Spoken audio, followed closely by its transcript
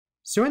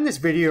So in this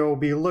video, we'll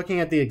be looking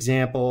at the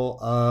example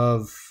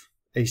of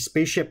a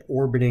spaceship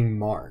orbiting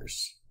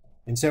Mars.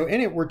 And so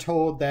in it, we're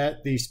told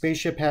that the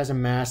spaceship has a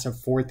mass of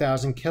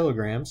 4,000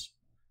 kilograms.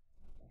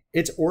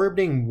 It's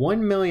orbiting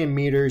 1 million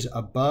meters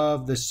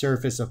above the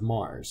surface of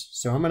Mars.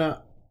 So I'm going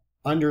to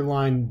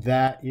underline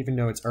that, even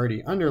though it's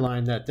already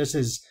underlined, that this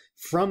is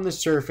from the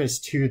surface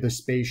to the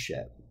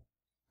spaceship.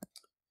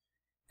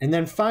 And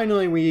then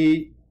finally,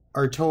 we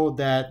are told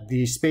that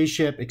the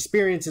spaceship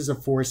experiences a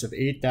force of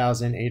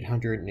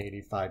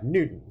 8,885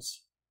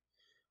 newtons.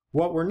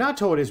 What we're not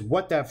told is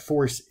what that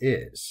force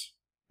is.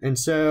 And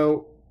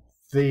so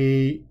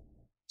the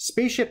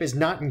spaceship is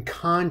not in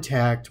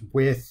contact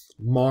with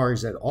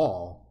Mars at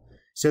all.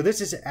 So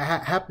this is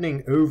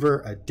happening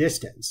over a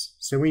distance.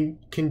 So we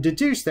can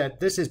deduce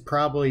that this is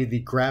probably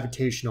the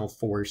gravitational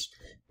force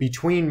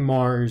between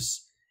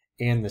Mars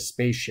and the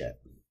spaceship.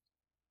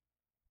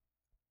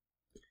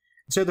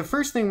 So the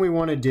first thing we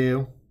want to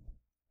do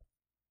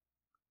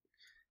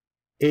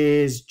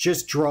is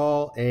just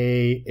draw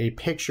a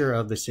picture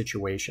of the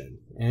situation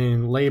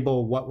and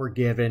label what we're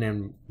given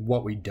and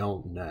what we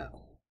don't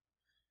know.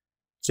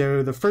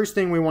 So the first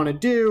thing we want to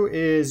do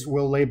is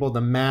we'll label the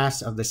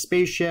mass of the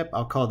spaceship.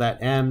 I'll call that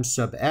M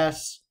sub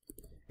S,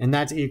 and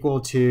that's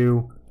equal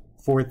to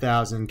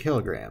 4,000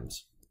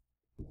 kilograms.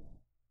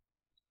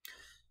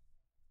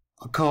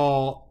 I'll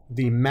call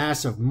the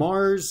mass of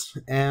Mars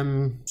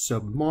M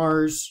sub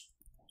Mars,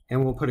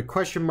 and we'll put a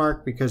question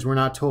mark because we're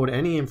not told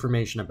any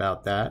information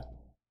about that.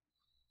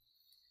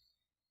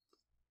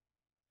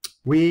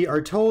 We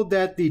are told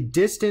that the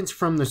distance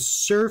from the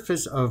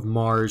surface of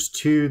Mars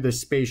to the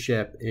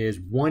spaceship is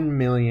 1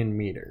 million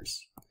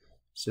meters.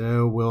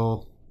 So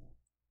we'll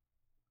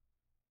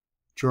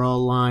draw a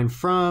line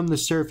from the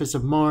surface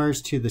of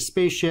Mars to the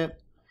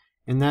spaceship,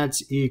 and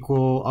that's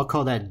equal, I'll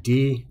call that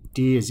D.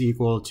 D is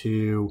equal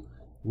to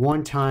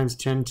 1 times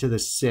 10 to the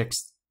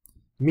 6th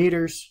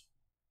meters.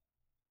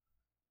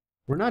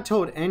 We're not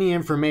told any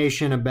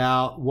information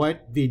about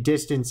what the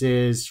distance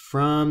is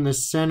from the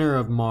center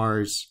of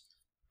Mars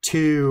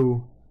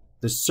to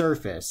the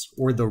surface,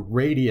 or the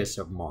radius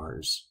of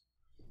Mars.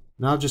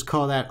 And I'll just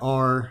call that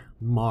R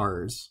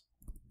Mars.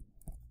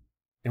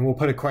 And we'll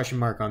put a question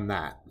mark on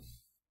that.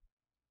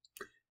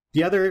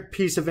 The other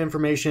piece of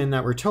information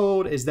that we're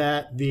told is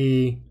that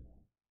the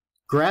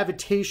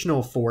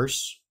gravitational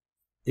force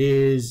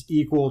is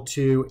equal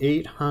to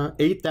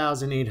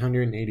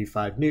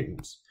 8,885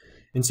 newtons.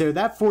 And so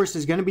that force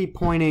is going to be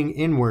pointing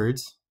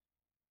inwards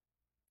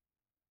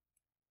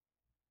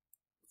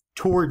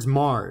towards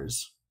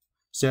Mars.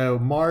 So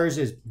Mars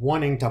is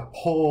wanting to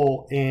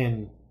pull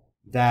in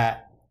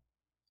that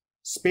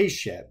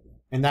spaceship,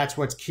 and that's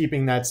what's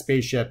keeping that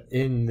spaceship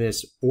in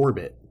this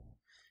orbit.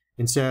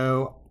 And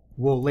so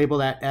we'll label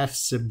that F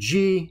sub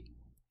G,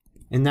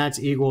 and that's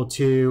equal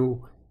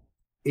to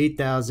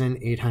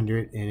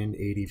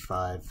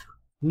 8,885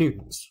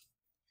 newtons.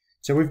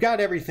 So we've got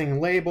everything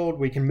labeled.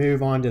 We can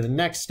move on to the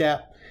next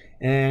step.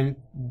 And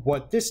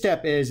what this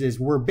step is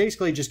we're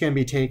basically just going to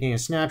be taking a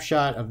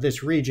snapshot of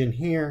this region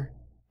here,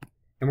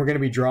 and we're going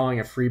to be drawing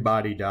a free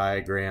body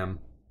diagram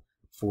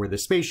for the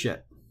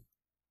spaceship.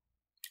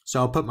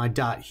 So I'll put my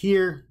dot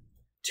here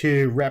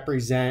to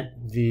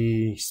represent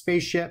the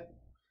spaceship.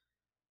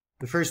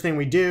 The first thing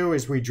we do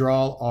is we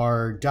draw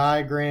our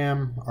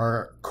diagram,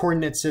 our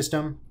coordinate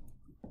system.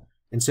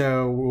 And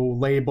so we'll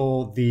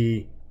label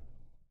the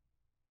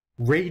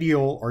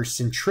radial or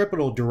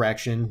centripetal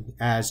direction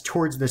as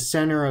towards the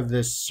center of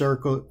this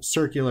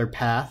circular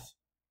path.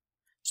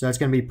 So that's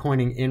going to be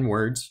pointing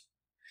inwards.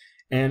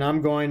 And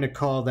I'm going to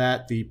call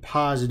that the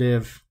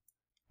positive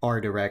R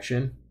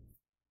direction.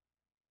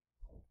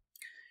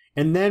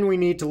 And then we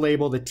need to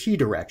label the T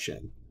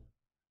direction.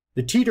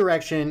 The T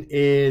direction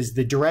is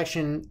the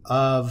direction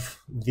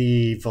of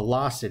the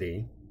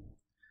velocity.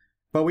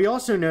 But we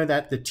also know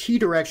that the T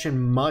direction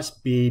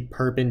must be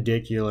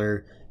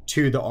perpendicular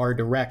to the R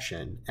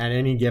direction at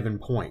any given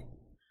point.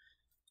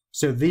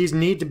 So these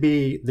need to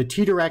be, the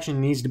T direction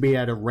needs to be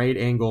at a right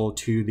angle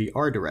to the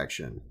R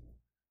direction.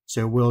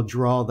 So we'll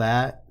draw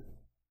that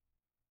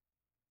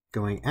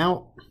going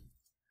out,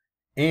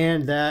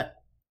 and that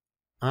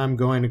I'm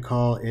going to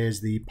call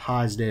is the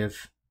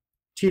positive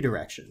T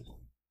direction.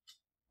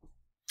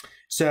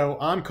 So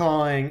I'm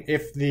calling,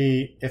 if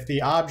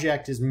the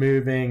object is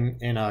moving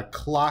in a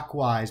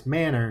clockwise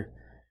manner,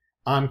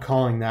 I'm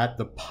calling that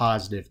the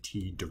positive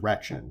T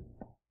direction.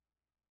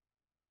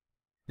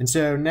 And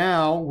so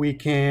now we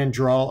can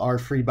draw our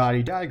free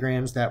body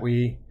diagrams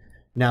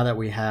now that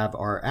we have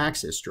our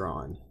axis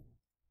drawn.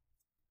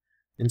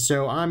 And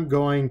so I'm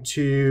going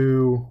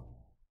to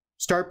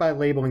start by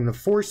labeling the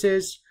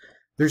forces.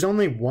 There's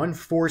only one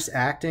force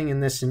acting in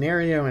this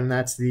scenario, and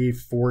that's the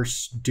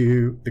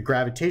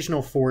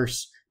gravitational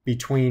force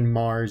between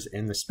Mars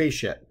and the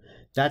spaceship.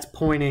 That's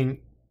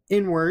pointing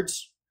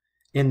inwards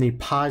in the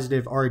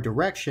positive R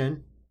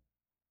direction.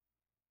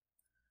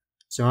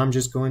 So I'm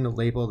just going to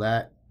label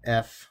that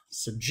F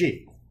sub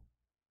G.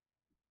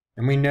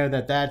 And we know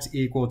that that's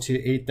equal to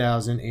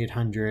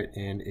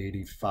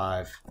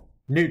 8,885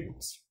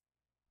 newtons.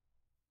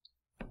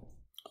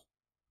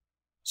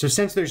 So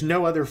since there's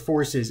no other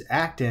forces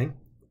acting,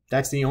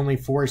 that's the only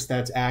force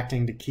that's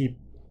acting to keep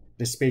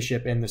the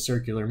spaceship in the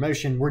circular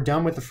motion, we're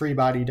done with the free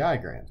body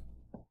diagram.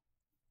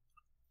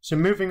 So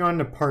moving on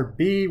to part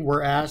B,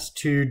 we're asked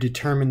to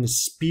determine the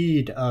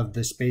speed of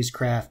the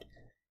spacecraft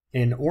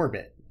in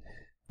orbit.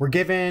 We're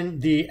given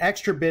the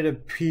extra bit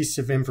of piece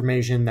of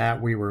information that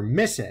we were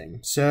missing.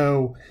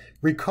 So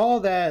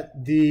recall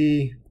that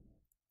the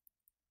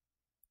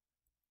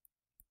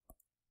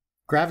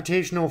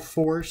gravitational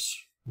force,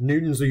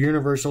 Newton's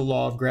universal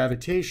law of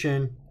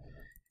gravitation,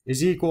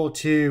 is equal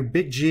to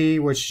big G,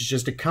 which is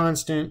just a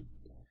constant,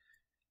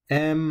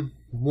 m1,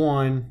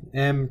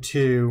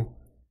 m2,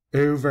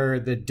 over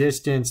the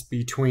distance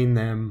between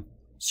them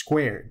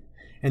squared.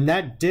 And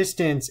that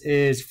distance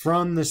is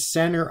from the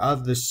center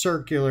of the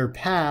circular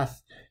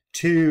path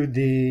to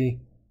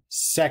the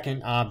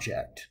second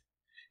object.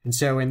 And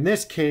so in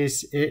this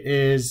case, it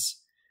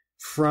is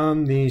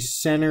from the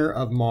center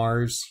of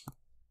Mars.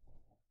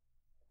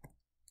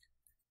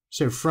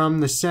 So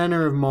from the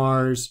center of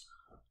Mars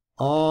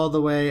all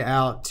the way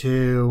out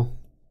to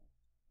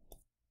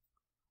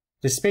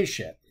the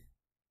spaceship.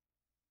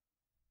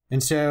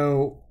 And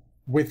so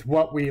with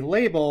what we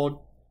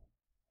labeled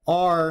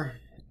R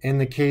in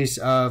the case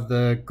of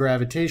the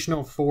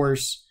gravitational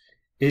force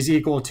is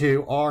equal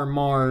to R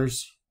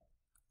Mars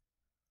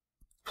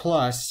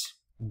plus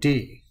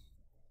D.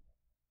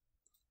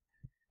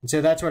 And so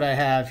that's what I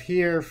have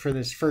here for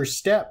this first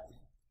step,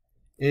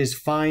 is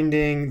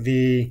finding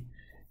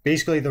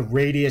basically the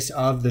radius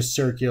of the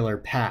circular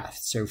path.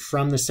 So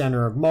from the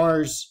center of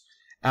Mars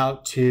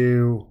out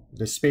to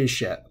the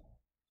spaceship.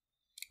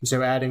 And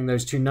so adding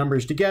those two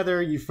numbers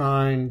together, you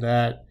find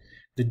that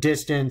the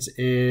distance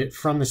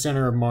from the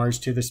center of Mars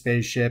to the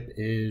spaceship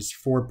is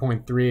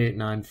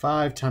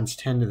 4.3895 times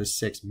 10 to the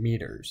 6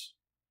 meters.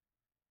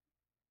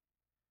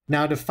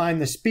 Now to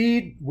find the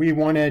speed, we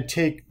want to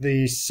take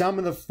the sum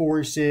of the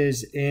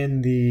forces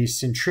in the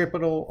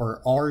centripetal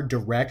or R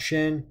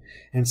direction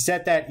and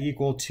set that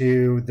equal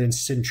to the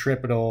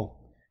centripetal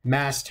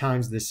mass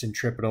times the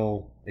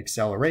centripetal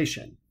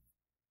acceleration.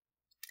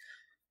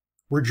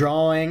 We're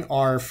drawing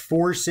our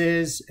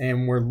forces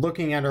and we're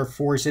looking at our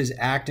forces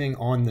acting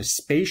on the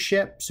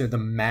spaceship. So the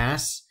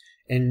mass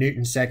in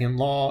Newton's second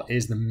law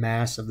is the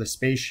mass of the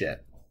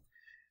spaceship.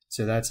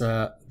 So that's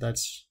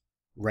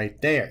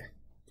right there.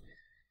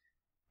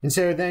 And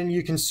so then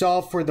you can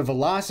solve for the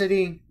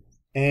velocity,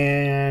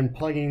 and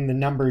plugging the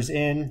numbers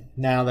in,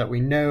 now that we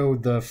know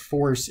the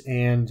force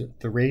and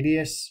the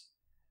radius,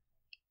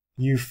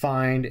 you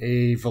find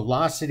a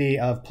velocity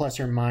of plus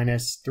or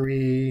minus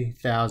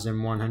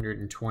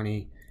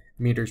 3,120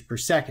 meters per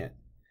second.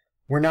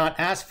 We're not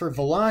asked for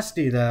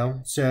velocity though,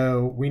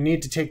 so we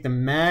need to take the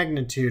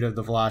magnitude of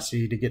the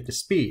velocity to get the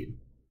speed.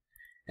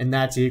 And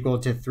that's equal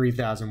to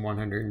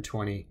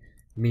 3,120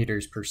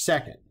 meters per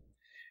second.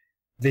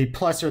 The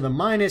plus or the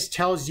minus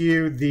tells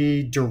you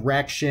the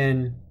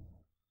direction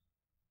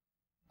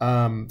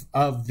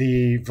of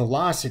the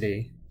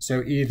velocity.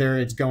 So either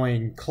it's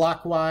going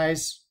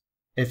clockwise,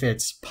 if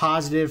it's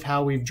positive,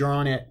 how we've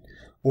drawn it,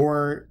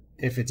 or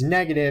if it's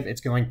negative,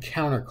 it's going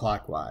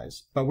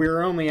counterclockwise. But we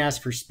were only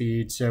asked for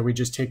speed, so we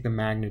just take the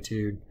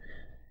magnitude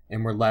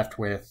and we're left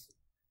with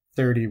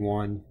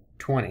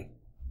 3120.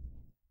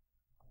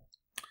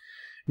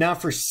 Now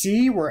for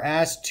C, we're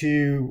asked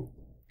to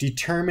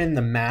determine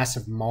the mass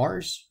of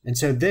Mars. And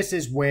so this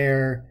is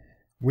where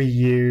we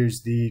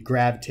use the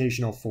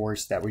gravitational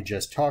force that we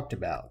just talked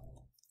about.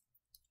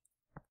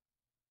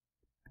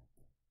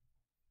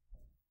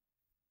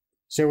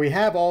 So we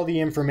have all the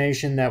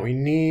information that we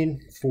need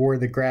for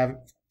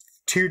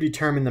to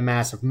determine the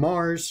mass of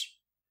Mars.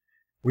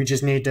 We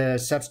just need to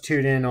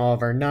substitute in all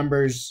of our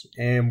numbers,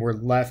 and we're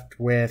left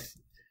with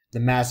the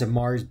mass of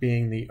Mars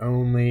being the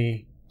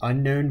only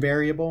unknown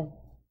variable.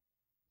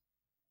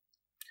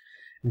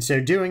 And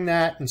so doing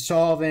that and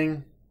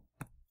solving,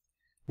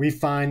 we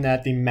find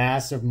that the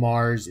mass of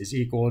Mars is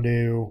equal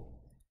to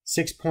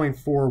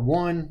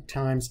 6.41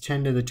 times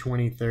 10 to the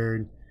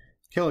 23rd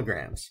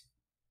kilograms.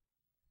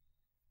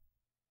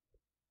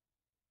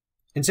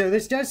 And so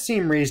this does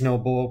seem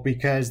reasonable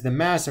because the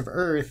mass of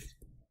Earth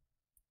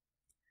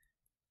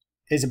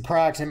is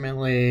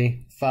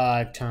approximately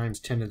 5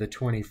 times 10 to the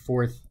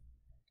 24th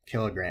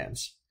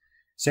kilograms.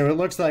 So it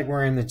looks like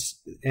we're in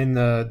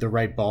the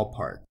right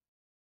ballpark.